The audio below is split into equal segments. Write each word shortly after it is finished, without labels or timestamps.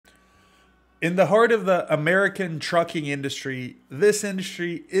In the heart of the American trucking industry, this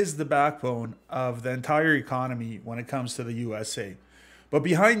industry is the backbone of the entire economy when it comes to the USA. But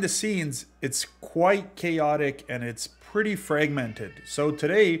behind the scenes, it's quite chaotic and it's pretty fragmented. So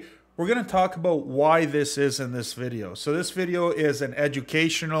today, we're going to talk about why this is in this video. So this video is an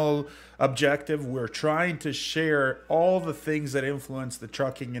educational objective. We're trying to share all the things that influence the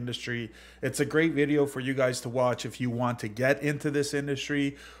trucking industry. It's a great video for you guys to watch if you want to get into this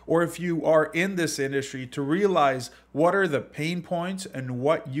industry, or if you are in this industry, to realize what are the pain points and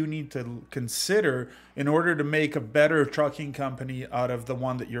what you need to consider in order to make a better trucking company out of the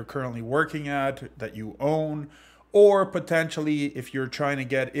one that you're currently working at, that you own, or potentially, if you're trying to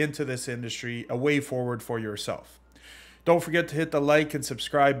get into this industry, a way forward for yourself. Don't forget to hit the like and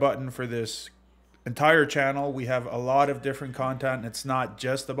subscribe button for this entire channel. We have a lot of different content. It's not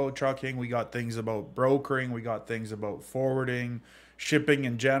just about trucking. We got things about brokering. We got things about forwarding, shipping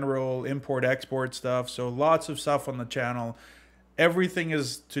in general, import-export stuff. So lots of stuff on the channel. Everything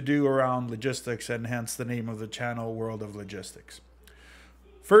is to do around logistics, and hence the name of the channel, World of Logistics.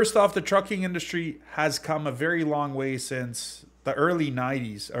 First off, the trucking industry has come a very long way since the early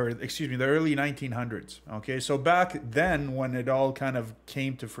 90s, or excuse me, the early 1900s. Okay, so back then when it all kind of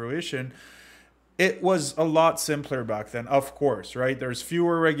came to fruition, it was a lot simpler back then, of course, right? There's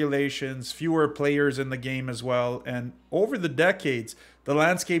fewer regulations, fewer players in the game as well. And over the decades, the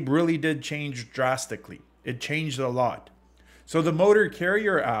landscape really did change drastically. It changed a lot. So the Motor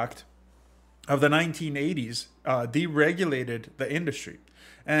Carrier Act of the 1980s deregulated the industry.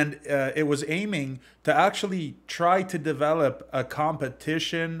 And it was aiming to actually try to develop a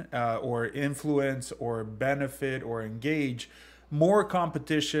competition or influence or benefit or engage more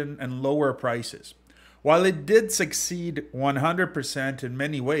competition and lower prices. While it did succeed 100% in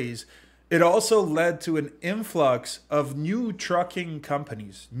many ways, it also led to an influx of new trucking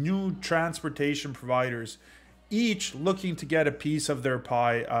companies, new transportation providers, each looking to get a piece of their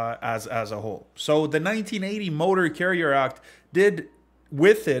pie as a whole. So the 1980 Motor Carrier Act did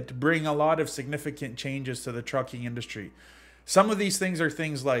with it bring a lot of significant changes to the trucking industry. Some of these things are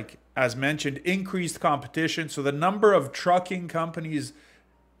things like, as mentioned, increased competition. So the number of trucking companies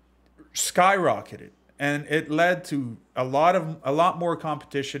skyrocketed, and it led to a lot more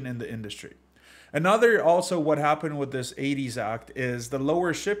competition in the industry. Another, also, what happened with this 80s act is the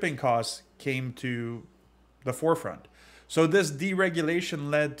lower shipping costs came to the forefront. So this deregulation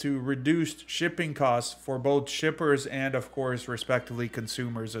led to reduced shipping costs for both shippers and, of course, respectively,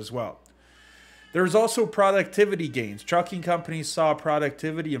 consumers as well. There's also productivity gains. Trucking companies saw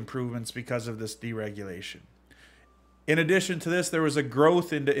productivity improvements because of this deregulation. In addition to this, there was a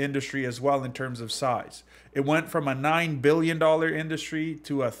growth in the industry as well in terms of size. It went from a $9 billion industry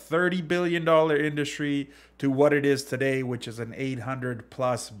to a $30 billion industry to what it is today, which is an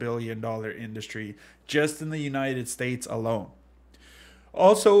 $800+ billion industry just in the United States alone.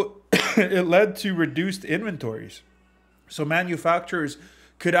 Also, it led to reduced inventories. So manufacturers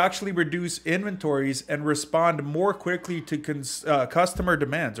could actually reduce inventories and respond more quickly to customer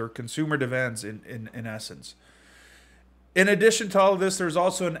demands, or consumer demands in essence. In addition to all of this, there's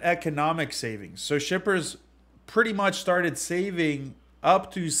also an economic savings. So shippers pretty much started saving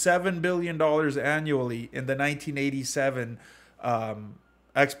up to $7 billion annually in the 1987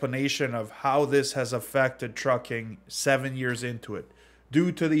 explanation of how this has affected trucking 7 years into it,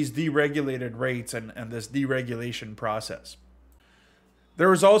 due to these deregulated rates and this deregulation process. There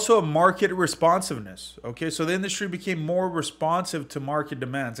was also a market responsiveness. Okay, so the industry became more responsive to market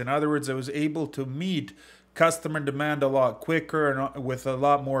demands. In other words, it was able to meet customer demand a lot quicker and with a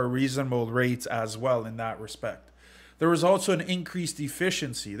lot more reasonable rates as well in that respect. There was also an increased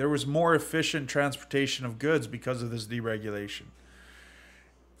efficiency. There was more efficient transportation of goods because of this deregulation.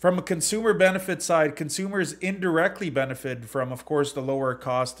 From a consumer benefit side, consumers indirectly benefited from, of course, the lower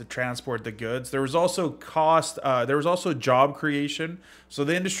cost to transport the goods. There was also job creation. So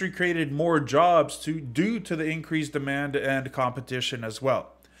the industry created more jobs due to the increased demand and competition as well.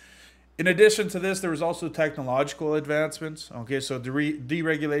 In addition to this, there was also technological advancements. Okay, so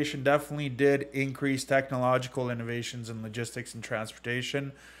deregulation definitely did increase technological innovations in logistics and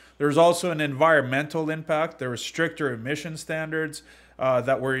transportation. There was also an environmental impact. There were stricter emission standards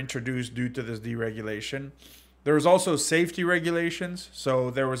that were introduced due to this deregulation. There was also safety regulations.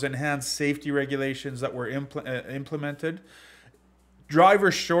 So there was enhanced safety regulations that were implemented.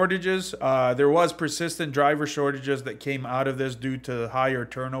 Driver shortages, there was persistent driver shortages that came out of this due to higher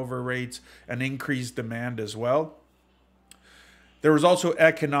turnover rates and increased demand as well. There was also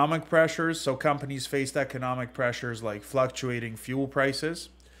economic pressures, so companies faced economic pressures like fluctuating fuel prices.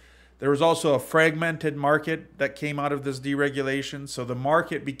 There was also a fragmented market that came out of this deregulation. So the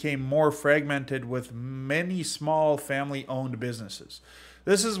market became more fragmented with many small family-owned businesses.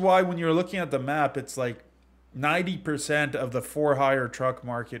 This is why when you're looking at the map, it's like 90% of the for-hire truck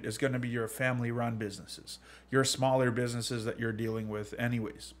market is going to be your family-run businesses, your smaller businesses that you're dealing with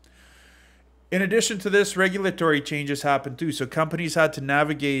anyways. In addition to this, regulatory changes happened too. So companies had to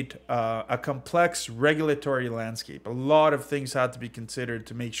navigate a complex regulatory landscape. A lot of things had to be considered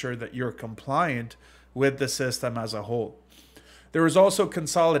to make sure that you're compliant with the system as a whole. There was also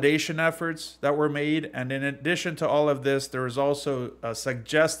consolidation efforts that were made. And in addition to all of this, there was also a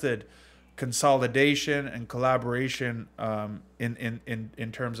suggested consolidation and collaboration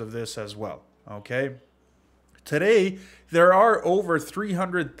in terms of this as well. Okay. Today, there are over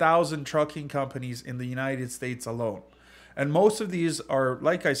 300,000 trucking companies in the United States alone. And most of these are,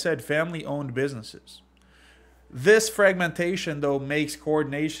 like I said, family-owned businesses. This fragmentation, though, makes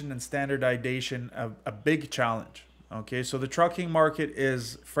coordination and standardization a big challenge. Okay, so the trucking market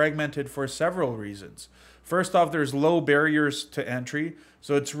is fragmented for several reasons. First off, there's low barriers to entry.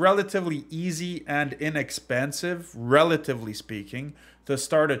 So it's relatively easy and inexpensive, relatively speaking, to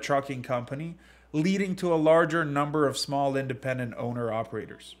start a trucking company, leading to a larger number of small independent owner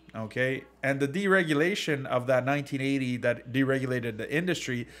operators. Okay, and the deregulation of that 1980 that deregulated the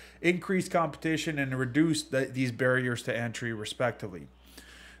industry increased competition and reduced these barriers to entry respectively.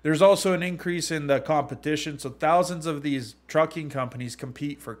 There's also an increase in the competition, so thousands of these trucking companies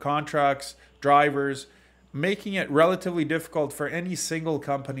compete for contracts, drivers, making it relatively difficult for any single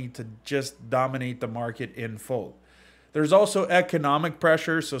company to just dominate the market in full. There's also economic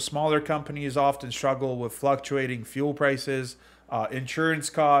pressure, so smaller companies often struggle with fluctuating fuel prices, insurance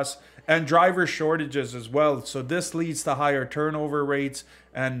costs, and driver shortages as well. So this leads to higher turnover rates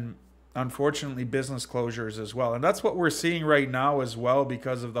and unfortunately business closures as well. And that's what we're seeing right now as well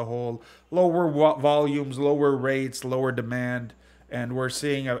because of the whole lower volumes, lower rates, lower demand. And we're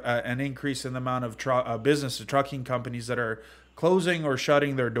seeing an increase in the amount of business trucking companies that are closing or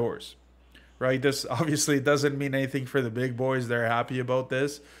shutting their doors. Right? This obviously doesn't mean anything for the big boys. They're happy about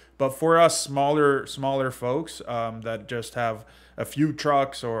this. But for us smaller folks that just have a few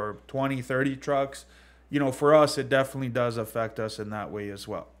trucks or 20, 30 trucks, you know, for us, it definitely does affect us in that way as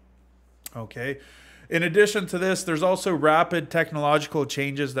well. Okay. In addition to this, there's also rapid technological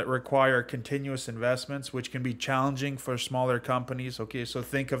changes that require continuous investments, which can be challenging for smaller companies. Okay. So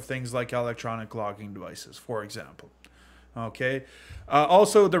think of things like electronic logging devices, for example. Okay.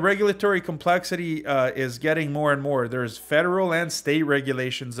 Also, the regulatory complexity is getting more and more. There's federal and state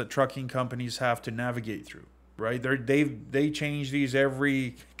regulations that trucking companies have to navigate through. Right? They change these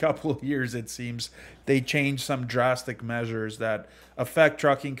every couple of years, it seems. They change some drastic measures that affect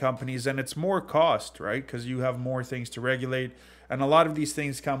trucking companies, and it's more cost, right? Because you have more things to regulate, and a lot of these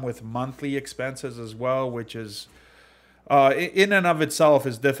things come with monthly expenses as well, which is in and of itself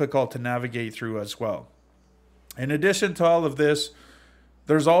is difficult to navigate through as well. In addition to all of this,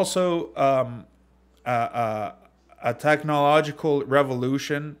 there's also a technological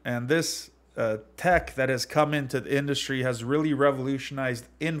revolution, and this tech that has come into the industry has really revolutionized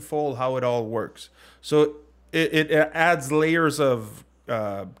in full how it all works. So it adds layers of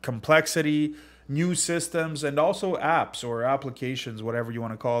complexity, new systems, and also apps or applications, whatever you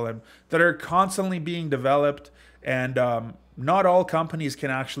want to call them, that are constantly being developed, and not all companies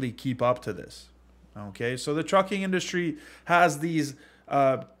can actually keep up to this. Okay, so the trucking industry has these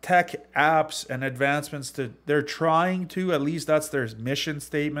tech apps and advancements they're trying to, at least that's their mission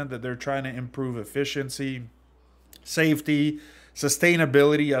statement, that they're trying to improve efficiency, safety,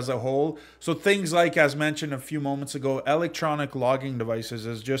 sustainability as a whole. So things like, as mentioned a few moments ago, electronic logging devices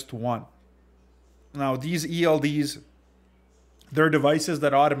is just one. Now these ELDs, they're devices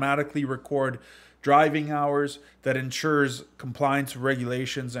that automatically record driving hours, that ensures compliance with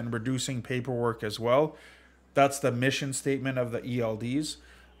regulations and reducing paperwork as well. That's the mission statement of the ELDs.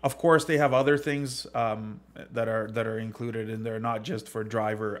 Of course, they have other things that are included in there, not just for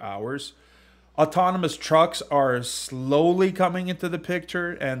driver hours. Autonomous trucks are slowly coming into the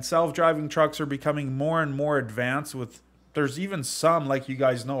picture, and self-driving trucks are becoming more and more advanced. There's even some, like you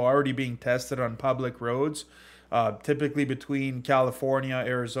guys know, already being tested on public roads, typically between California,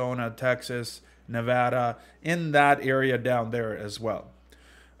 Arizona, Texas, Nevada, in that area down there as well.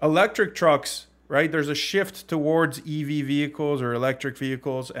 Electric trucks, right? There's a shift towards EV vehicles or electric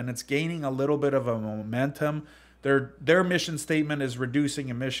vehicles, and it's gaining a little bit of a momentum. Their mission statement is reducing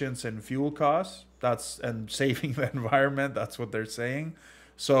emissions and fuel costs. And saving the environment. That's what they're saying.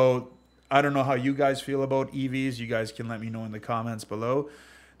 So I don't know how you guys feel about EVs. You guys can let me know in the comments below.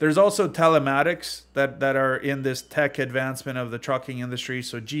 There's also telematics that are in this tech advancement of the trucking industry.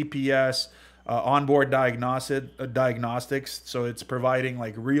 So GPS, onboard diagnostics. So it's providing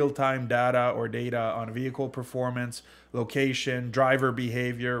like real-time data or data on vehicle performance, location, driver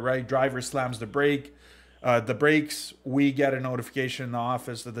behavior, right? Driver slams the brakes, we get a notification in the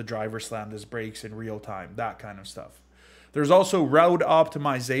office that the driver slammed his brakes in real time, that kind of stuff. There's also route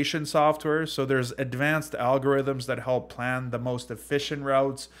optimization software. So there's advanced algorithms that help plan the most efficient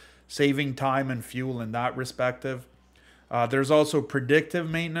routes, saving time and fuel in that respective. There's also predictive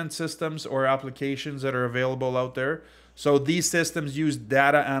maintenance systems or applications that are available out there. So these systems use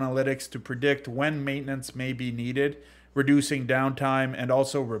data analytics to predict when maintenance may be needed, reducing downtime and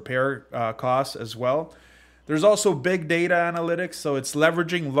also repair costs as well. There's also big data analytics, so it's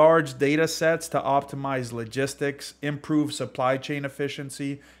leveraging large data sets to optimize logistics, improve supply chain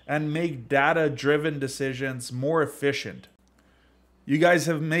efficiency, and make data-driven decisions more efficient. You guys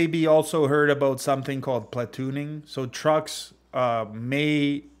have maybe also heard about something called platooning. So trucks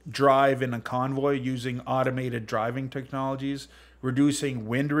may drive in a convoy using automated driving technologies, reducing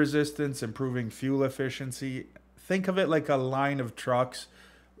wind resistance, improving fuel efficiency. Think of it like a line of trucks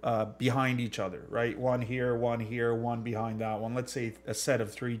behind each other, right? One here, one behind that one. Let's say a set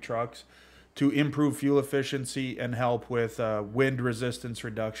of 3 trucks to improve fuel efficiency and help with wind resistance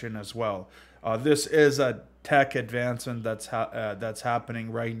reduction as well. This is a tech advancement that's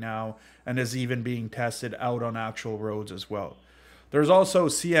happening right now and is even being tested out on actual roads as well. There's also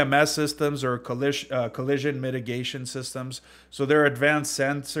CMS systems or collision mitigation systems. So they're advanced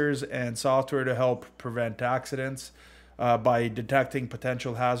sensors and software to help prevent accidents by detecting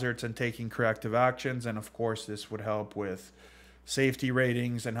potential hazards and taking corrective actions. And of course, this would help with safety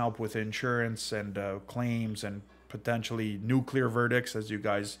ratings and help with insurance and claims and potentially nuclear verdicts, as you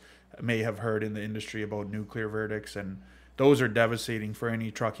guys may have heard in the industry about nuclear verdicts. And those are devastating for any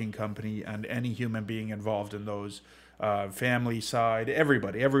trucking company and any human being involved in those, family side,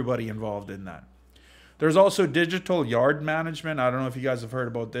 everybody involved in that. There's also digital yard management. I don't know if you guys have heard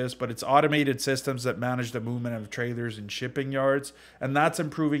about this, but it's automated systems that manage the movement of trailers in shipping yards, and that's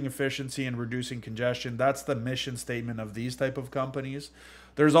improving efficiency and reducing congestion. That's the mission statement of these type of companies.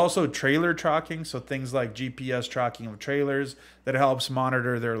 There's also trailer tracking, so things like GPS tracking of trailers that helps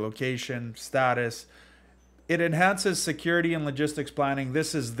monitor their location, status. It enhances security and logistics planning.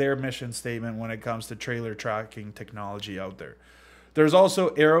 This is their mission statement when it comes to trailer tracking technology out there. There's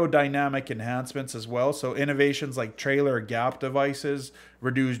also aerodynamic enhancements as well. So innovations like trailer gap devices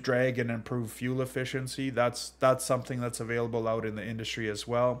reduce drag and improve fuel efficiency. That's something that's available out in the industry as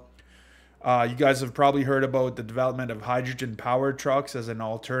well. You guys have probably heard about the development of hydrogen powered trucks as an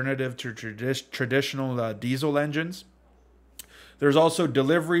alternative to traditional diesel engines. There's also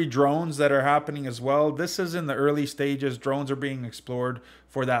delivery drones that are happening as well. This is in the early stages. Drones are being explored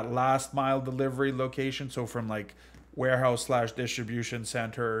for that last mile delivery location. So from like warehouse / distribution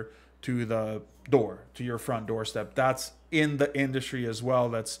center to the door, to your front doorstep. That's in the industry as well.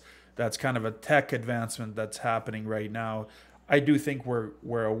 That's kind of a tech advancement that's happening right now. I do think we're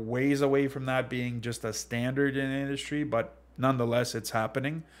a ways away from that being just a standard in the industry, but nonetheless, it's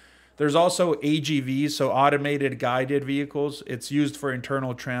happening. There's also AGVs, so automated guided vehicles. It's used for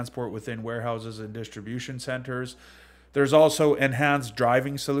internal transport within warehouses and distribution centers. There's also enhanced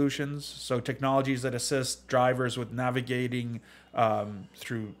driving solutions, so technologies that assist drivers with navigating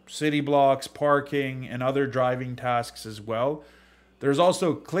through city blocks, parking, and other driving tasks as well. There's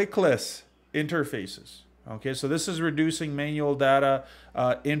also clickless interfaces. Okay, so this is reducing manual data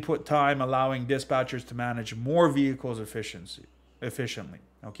input time, allowing dispatchers to manage more vehicles efficiently.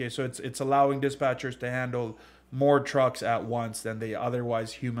 Okay, so it's allowing dispatchers to handle more trucks at once than they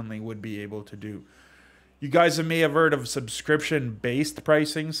otherwise humanly would be able to do. You guys may have heard of subscription-based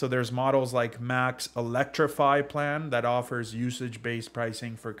pricing. So there's models like Max Electrify plan that offers usage-based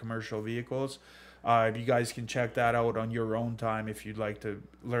pricing for commercial vehicles. You guys can check that out on your own time if you'd like to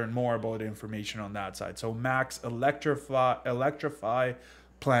learn more about information on that side. So Max Electrify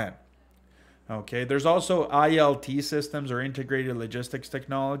plan. Okay, there's also ILT systems or integrated logistics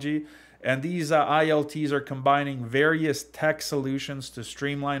technology. And these ILTs are combining various tech solutions to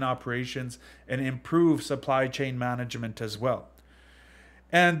streamline operations and improve supply chain management as well.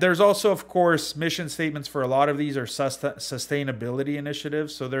 And there's also, of course, mission statements for a lot of these are sustainability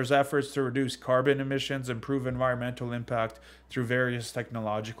initiatives. So there's efforts to reduce carbon emissions, improve environmental impact through various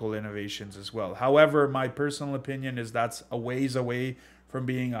technological innovations as well. However, my personal opinion is that's a ways away from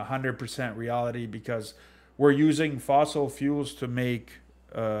being 100% reality because we're using fossil fuels to make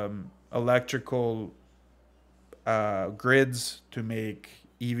electrical grids, to make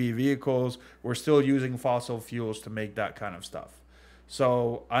EV vehicles. We're still using fossil fuels to make that kind of stuff.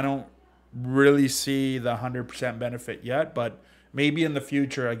 So I don't really see the 100% benefit yet, but maybe in the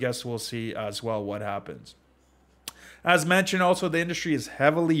future, I guess we'll see as well what happens. As mentioned, also the industry is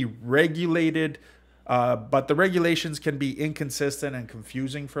heavily regulated, but the regulations can be inconsistent and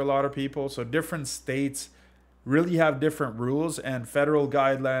confusing for a lot of people. So different states really have different rules, and federal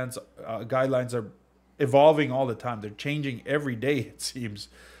guidelines are evolving all the time. They're changing every day, it seems.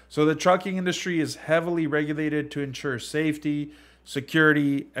 So the trucking industry is heavily regulated to ensure safety,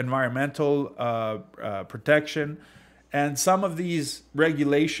 security, environmental protection. And some of these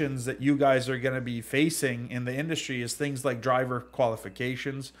regulations that you guys are going to be facing in the industry is things like driver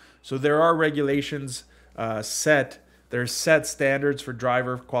qualifications. So there are regulations there's set standards for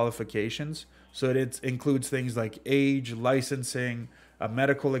driver qualifications. So it includes things like age, licensing,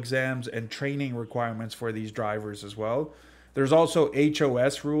 medical exams, and training requirements for these drivers as well. There's also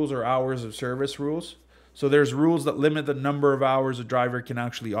HOS rules, or hours of service rules. So there's rules that limit the number of hours a driver can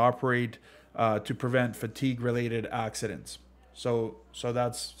actually operate to prevent fatigue-related accidents. So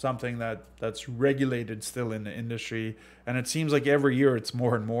that's something that's regulated still in the industry, and it seems like every year it's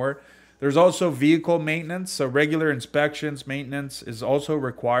more and more. There's also vehicle maintenance. So regular inspections, maintenance is also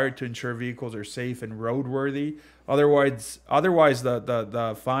required to ensure vehicles are safe and roadworthy. Otherwise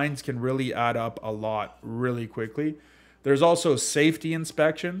the fines can really add up a lot really quickly. There's also safety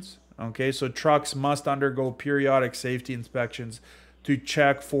inspections. Okay, so trucks must undergo periodic safety inspections to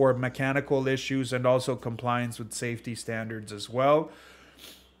check for mechanical issues and also compliance with safety standards as well.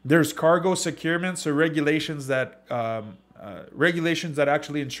 There's cargo securement, so regulations that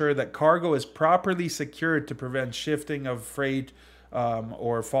actually ensure that cargo is properly secured to prevent shifting of freight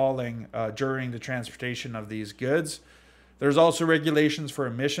or falling during the transportation of these goods. There's also regulations for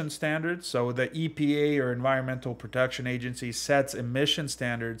emission standards. So the EPA, or Environmental Protection Agency, sets emission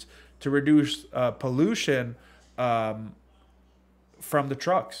standards to reduce pollution from the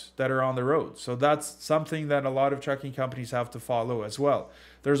trucks that are on the road. So that's something that a lot of trucking companies have to follow as well.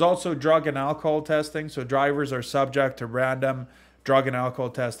 There's also drug and alcohol testing. So drivers are subject to random drug and alcohol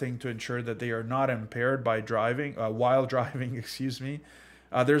testing to ensure that they are not impaired by driving, while driving, excuse me.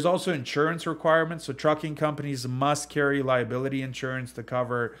 There's also insurance requirements. So trucking companies must carry liability insurance to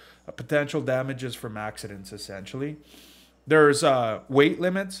cover potential damages from accidents, essentially. There's weight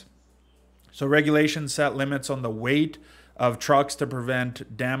limits. So regulations set limits on the weight of trucks to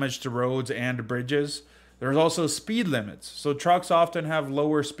prevent damage to roads and bridges. There's also speed limits. So trucks often have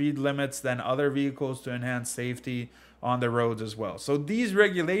lower speed limits than other vehicles to enhance safety on the roads as well. So these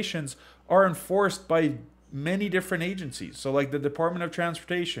regulations are enforced by many different agencies. So like the Department of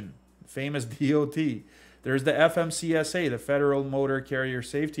Transportation, famous DOT. There's the FMCSA, the Federal Motor Carrier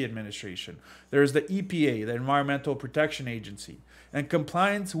Safety Administration. There's the EPA, the Environmental Protection Agency. And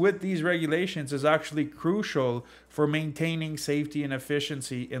compliance with these regulations is actually crucial for maintaining safety and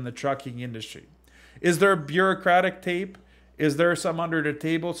efficiency in the trucking industry. Is there bureaucratic tape? Is there some under the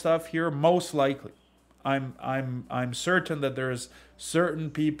table stuff here? Most likely. I'm certain that there's certain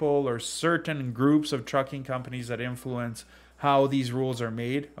people or certain groups of trucking companies that influence how these rules are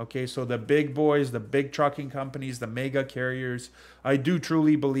made. Okay, so the big boys, the big trucking companies, the mega carriers, I do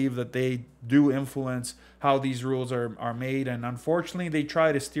truly believe that they do influence how these rules are made. And unfortunately, they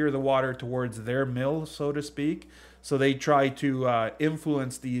try to steer the water towards their mill, so to speak. So they try to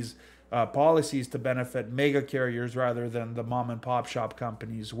influence these policies to benefit mega carriers rather than the mom and pop shop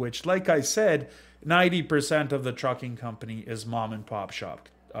companies, which, like I said, 90% of the trucking company is mom and pop shop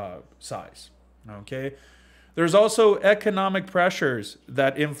size. Okay. There's also economic pressures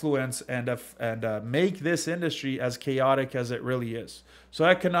that influence and make this industry as chaotic as it really is. So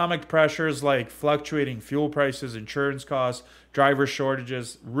economic pressures like fluctuating fuel prices, insurance costs, driver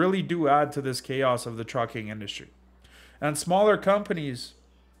shortages really do add to this chaos of the trucking industry. And smaller companies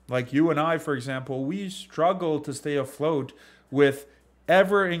like you and I, for example, we struggle to stay afloat with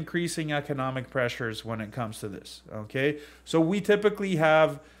ever increasing economic pressures when it comes to this. Okay, so we typically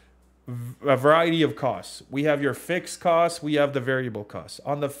have a variety of costs. We have your fixed costs, we have the variable costs.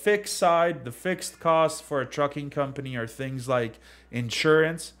 On the fixed side, the fixed costs for a trucking company are things like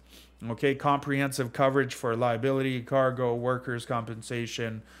insurance, okay, comprehensive coverage for liability, cargo, workers'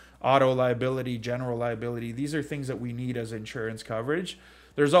 compensation, auto liability, general liability. These are things that we need as insurance coverage.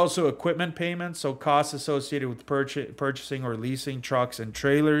 There's also equipment payments, so costs associated with purchasing or leasing trucks and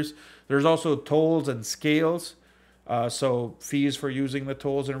trailers. There's also tolls and scales. So fees for using the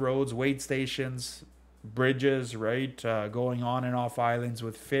tolls and roads, weight stations, bridges, right? Going on and off islands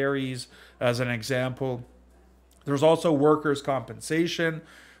with ferries, as an example. There's also workers' compensation.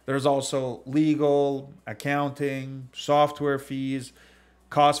 There's also legal, accounting, software fees,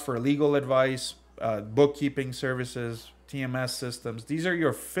 costs for legal advice, bookkeeping services, TMS systems. These are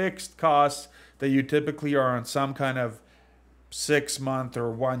your fixed costs that you typically are on some kind of 6-month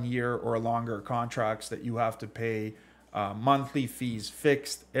or 1 year or longer contracts that you have to pay monthly fees,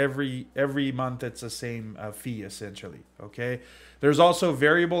 fixed every month. It's the same fee essentially. Okay. There's also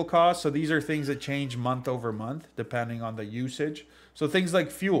variable costs. So these are things that change month over month depending on the usage. So things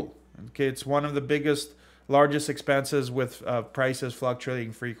like fuel. Okay, it's one of the largest expenses with prices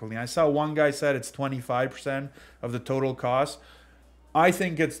fluctuating frequently. I saw one guy said it's 25% of the total cost. I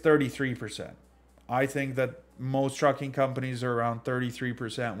think it's 33%. I think that most trucking companies are around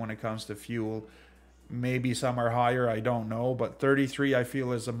 33% when it comes to fuel. Maybe some are higher, I don't know, but 33 I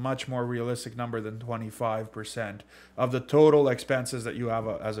feel is a much more realistic number than 25% of the total expenses that you have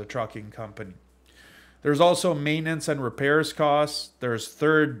as a trucking company. There's also maintenance and repairs costs. There's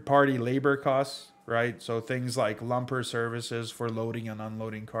third-party labor costs, right? So things like lumper services for loading and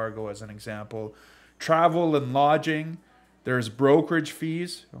unloading cargo as an example. Travel and lodging. There's brokerage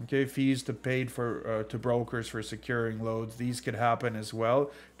fees, okay, fees paid to brokers for securing loads. These could happen as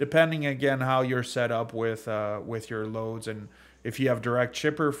well, depending again how you're set up with your loads, and if you have direct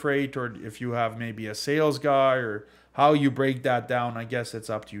shipper freight or if you have maybe a sales guy, or how you break that down. I guess it's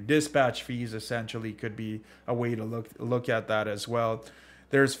up to you. Dispatch fees essentially could be a way to look at that as well.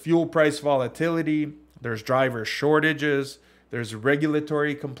 There's fuel price volatility. There's driver shortages. There's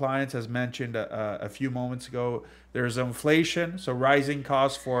regulatory compliance, as mentioned a few moments ago. There's inflation, so rising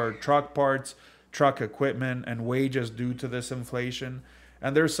costs for truck parts, truck equipment, and wages due to this inflation.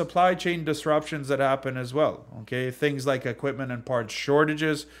 And there's supply chain disruptions that happen as well. Okay, things like equipment and parts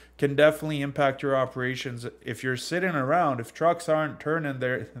shortages can definitely impact your operations. If you're sitting around, if trucks aren't turning,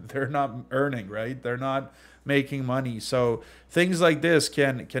 they're not earning, right? They're not making money. So things like this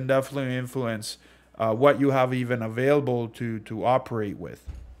can definitely influence what you have even available to operate with.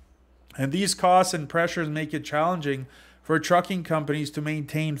 And these costs and pressures make it challenging for trucking companies to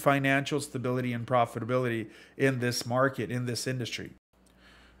maintain financial stability and profitability in this market, in this industry.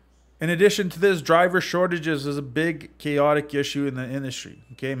 In addition to this, driver shortages is a big chaotic issue in the industry.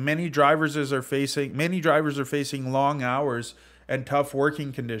 Okay, many drivers are facing long hours and tough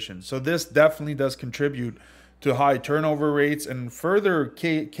working conditions. So this definitely does contribute to high turnover rates and further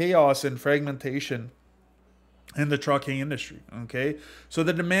chaos and fragmentation in the trucking industry. Okay, so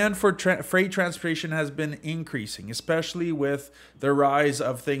the demand for freight transportation has been increasing, especially with the rise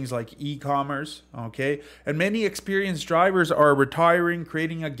of things like e-commerce. Okay, and many experienced drivers are retiring,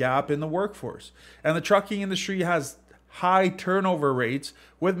 creating a gap in the workforce. And the trucking industry has high turnover rates,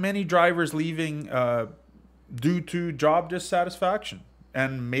 with many drivers leaving due to job dissatisfaction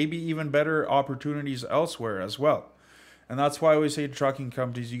and maybe even better opportunities elsewhere as well. And that's why we say to trucking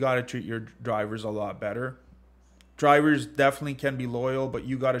companies, you got to treat your drivers a lot better. Drivers definitely can be loyal, but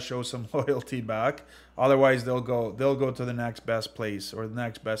you got to show some loyalty back. Otherwise, they'll go to the next best place or the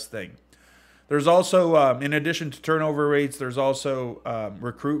next best thing. There's also, in addition to turnover rates, there's also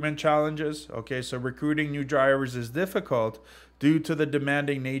recruitment challenges. Okay, so recruiting new drivers is difficult due to the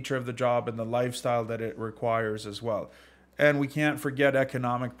demanding nature of the job and the lifestyle that it requires as well. And we can't forget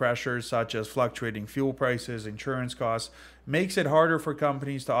economic pressures such as fluctuating fuel prices, insurance costs, makes it harder for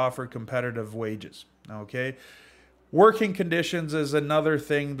companies to offer competitive wages. Okay. Working conditions is another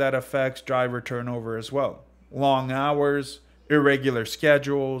thing that affects driver turnover as well. Long hours, irregular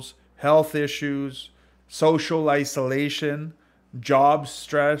schedules, health issues, social isolation, job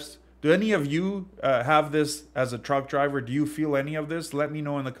stress. Do any of you have this as a truck driver? Do you feel any of this? Let me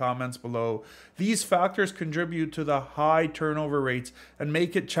know in the comments below. These factors contribute to the high turnover rates and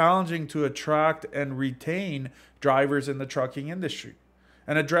make it challenging to attract and retain drivers in the trucking industry.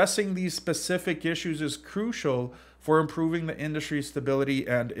 And addressing these specific issues is crucial for improving the industry's stability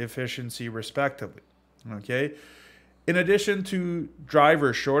and efficiency, respectively. Okay. In addition to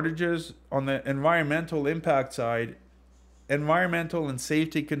driver shortages, on the environmental impact side, environmental and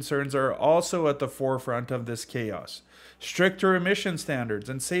safety concerns are also at the forefront of this chaos. Stricter emission standards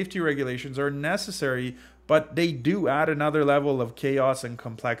and safety regulations are necessary, but they do add another level of chaos and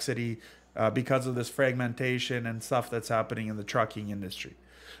complexity because of this fragmentation and stuff that's happening in the trucking industry.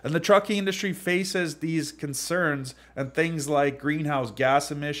 And the trucking industry faces these concerns and things like greenhouse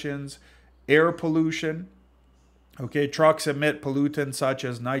gas emissions, air pollution. Okay, trucks emit pollutants such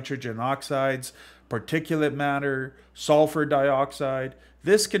as nitrogen oxides, particulate matter, sulfur dioxide.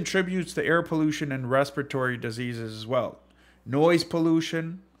 This contributes to air pollution and respiratory diseases as well. Noise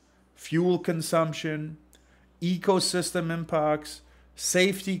pollution, fuel consumption, ecosystem impacts,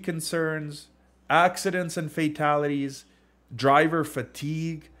 safety concerns, accidents and fatalities, driver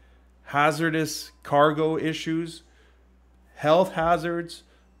fatigue, hazardous cargo issues, health hazards,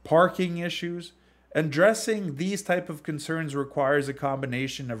 parking issues, Addressing these type of concerns requires a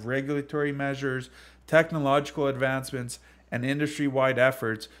combination of regulatory measures, technological advancements, and industry-wide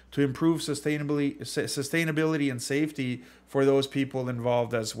efforts to improve sustainability and safety for those people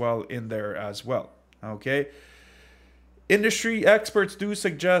involved as well in there as well. Okay. Industry experts do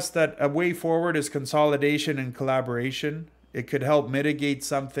suggest that a way forward is consolidation and collaboration. It could help mitigate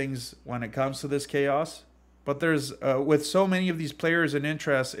some things when it comes to this chaos. But there's, with so many of these players and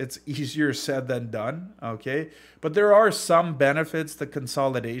interests, it's easier said than done, okay? But there are some benefits to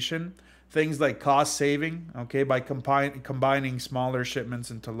consolidation. Things like cost saving, okay? By combining smaller shipments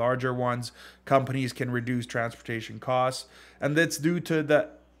into larger ones, companies can reduce transportation costs. And that's due to the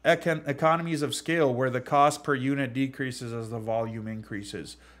economies of scale where the cost per unit decreases as the volume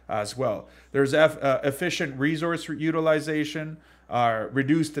increases as well. There's efficient resource utilization,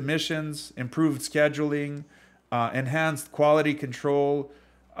 reduced emissions, improved scheduling, enhanced quality control,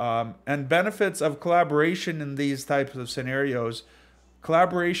 and benefits of collaboration in these types of scenarios.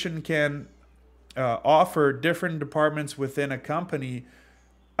 Collaboration can offer different departments within a company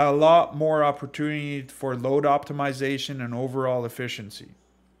a lot more opportunity for load optimization and overall efficiency.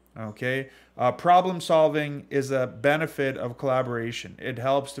 Okay, problem solving is a benefit of collaboration. It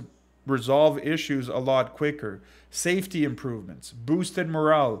helps to resolve issues a lot quicker. Safety improvements, boosted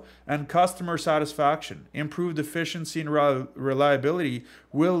morale, and customer satisfaction, improved efficiency and reliability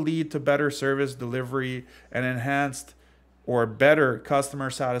will lead to better service delivery and enhanced or better customer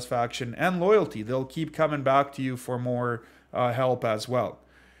satisfaction and loyalty. They'll keep coming back to you for more help as well.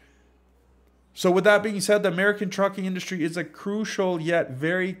 So with that being said, the American trucking industry is a crucial yet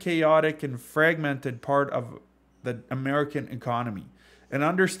very chaotic and fragmented part of the American economy. And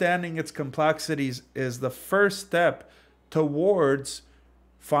understanding its complexities is the first step towards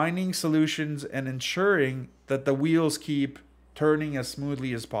finding solutions and ensuring that the wheels keep turning as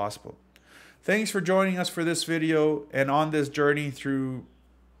smoothly as possible. Thanks for joining us for this video and on this journey through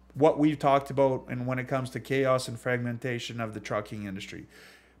what we've talked about and when it comes to chaos and fragmentation of the trucking industry.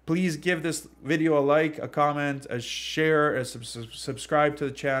 Please give this video a like, a comment, a share, a subscribe to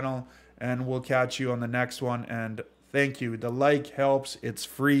the channel, and we'll catch you on the next one. And thank you. The like helps. It's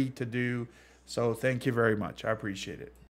free to do. So thank you very much. I appreciate it.